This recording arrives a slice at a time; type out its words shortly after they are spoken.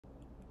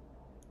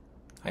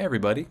Hi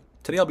everybody.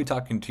 Today I'll be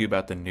talking to you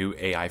about the new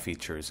AI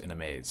features in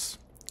Amaze.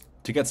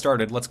 To get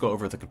started, let's go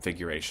over the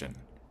configuration.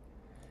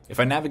 If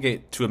I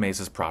navigate to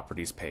Amaze's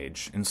properties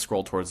page and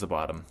scroll towards the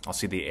bottom, I'll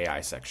see the AI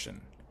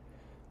section.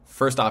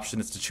 First option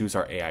is to choose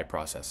our AI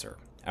processor.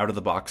 Out of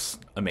the box,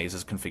 Amaze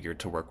is configured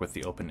to work with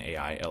the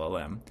OpenAI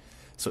LLM,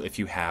 so if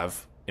you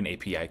have an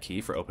API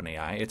key for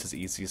OpenAI, it's as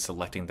easy as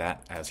selecting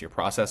that as your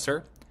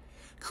processor,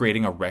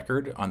 creating a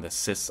record on the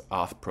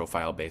sysauth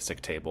profile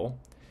basic table,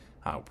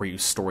 where you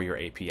store your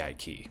API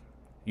key.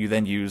 You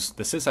then use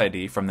the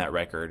sysID from that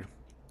record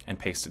and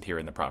paste it here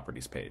in the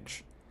properties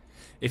page.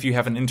 If you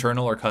have an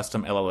internal or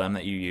custom LLM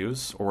that you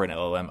use, or an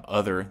LLM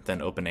other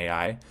than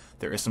OpenAI,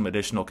 there is some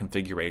additional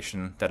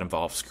configuration that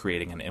involves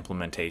creating an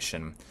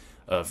implementation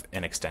of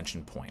an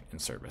extension point in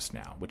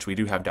ServiceNow, which we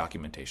do have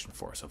documentation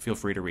for, so feel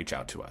free to reach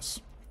out to us.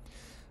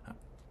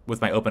 With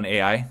my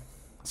OpenAI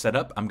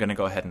setup, I'm going to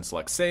go ahead and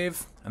select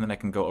Save, and then I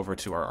can go over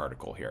to our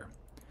article here.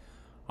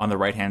 On the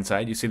right-hand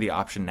side, you see the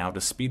option now to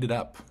speed it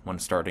up when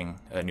starting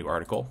a new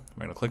article. I'm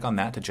going to click on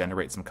that to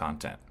generate some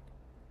content.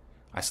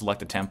 I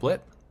select a template,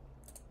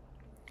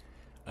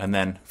 and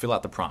then fill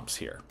out the prompts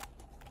here.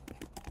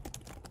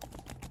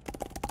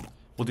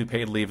 We'll do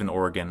paid leave in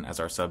Oregon as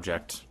our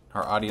subject.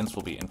 Our audience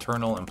will be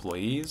internal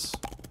employees,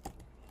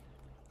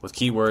 with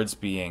keywords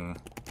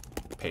being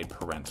paid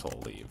parental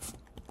leave.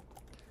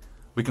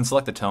 We can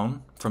select the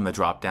tone from the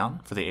drop-down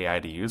for the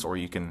AI to use, or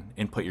you can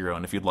input your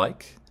own if you'd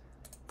like.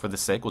 For the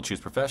sake, we'll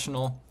choose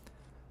professional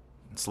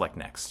and select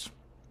next.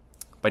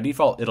 By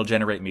default, it'll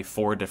generate me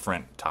 4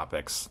 different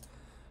topics.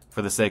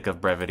 For the sake of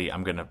brevity,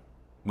 I'm going to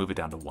move it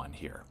down to 1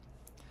 here.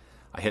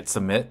 I hit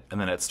submit, and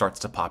then it starts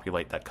to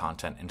populate that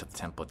content into the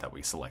template that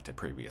we selected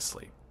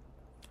previously.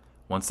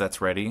 Once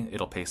that's ready,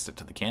 it'll paste it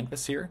to the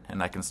canvas here,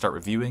 and I can start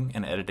reviewing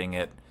and editing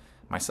it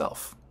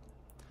myself.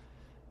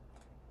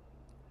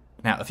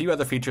 Now, a few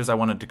other features I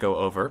wanted to go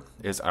over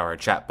is our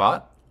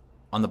chatbot.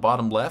 On the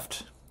bottom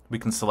left, we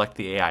can select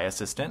the AI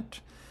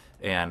assistant,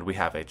 and we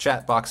have a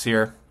chat box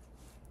here.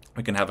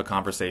 We can have a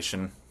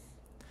conversation.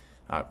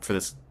 For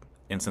this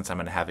instance, I'm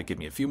going to have it give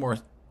me a few more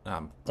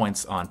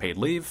points on paid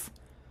leave.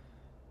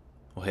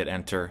 We'll hit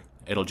enter.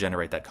 It'll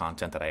generate that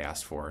content that I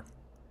asked for.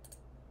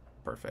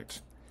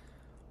 Perfect.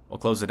 We'll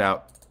close it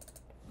out.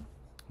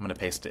 I'm going to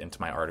paste it into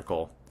my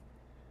article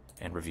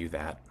and review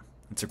that.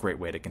 It's a great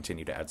way to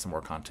continue to add some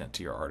more content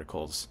to your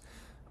articles.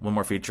 One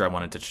more feature I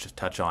wanted to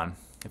touch on.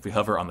 If we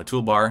hover on the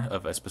toolbar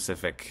of a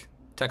specific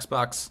text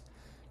box,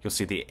 you'll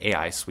see the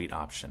AI suite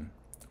option.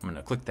 I'm going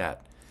to click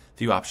that. A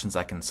few options: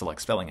 I can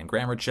select spelling and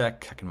grammar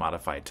check, I can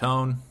modify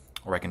tone,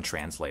 or I can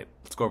translate.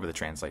 Let's go over the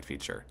translate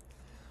feature.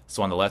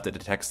 So on the left, it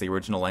detects the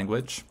original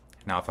language.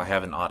 Now if I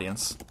have an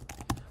audience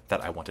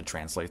that I want to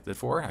translate it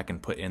for, I can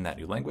put in that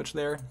new language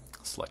there,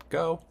 select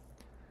go,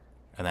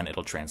 and then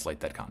it'll translate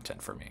that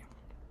content for me.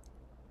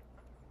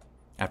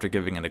 After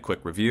giving it a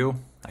quick review,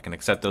 I can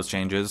accept those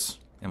changes,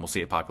 and we'll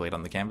see it populate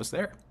on the canvas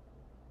there.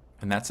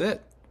 And that's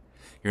it.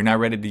 You're now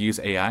ready to use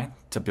AI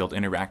to build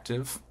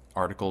interactive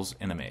articles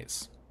in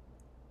Amaze.